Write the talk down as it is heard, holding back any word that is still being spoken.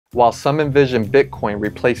While some envision Bitcoin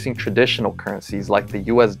replacing traditional currencies like the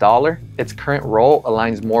US dollar, its current role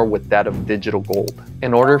aligns more with that of digital gold.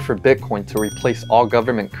 In order for Bitcoin to replace all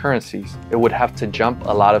government currencies, it would have to jump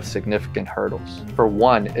a lot of significant hurdles. For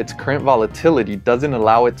one, its current volatility doesn't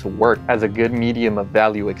allow it to work as a good medium of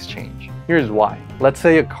value exchange. Here's why. Let's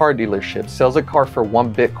say a car dealership sells a car for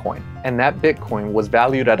 1 Bitcoin, and that Bitcoin was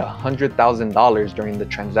valued at $100,000 during the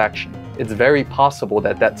transaction. It's very possible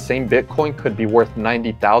that that same Bitcoin could be worth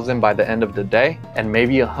 $90,000 by the end of the day, and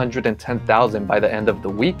maybe $110,000 by the end of the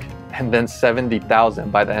week, and then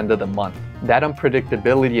 $70,000 by the end of the month. That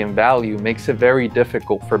unpredictability in value makes it very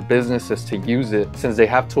difficult for businesses to use it, since they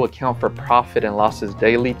have to account for profit and losses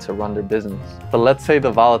daily to run their business. But let's say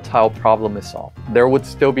the volatile problem is solved. There would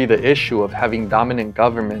still be the issue of having dominant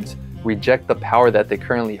governments reject the power that they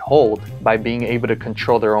currently hold by being able to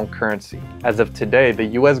control their own currency. As of today, the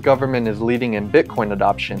US government is leading in Bitcoin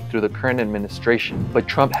adoption through the current administration, but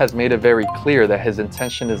Trump has made it very clear that his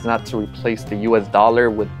intention is not to replace the US dollar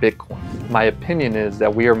with Bitcoin. My opinion is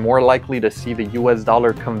that we are more likely to see the US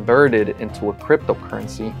dollar converted into a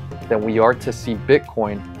cryptocurrency than we are to see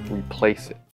Bitcoin replace it.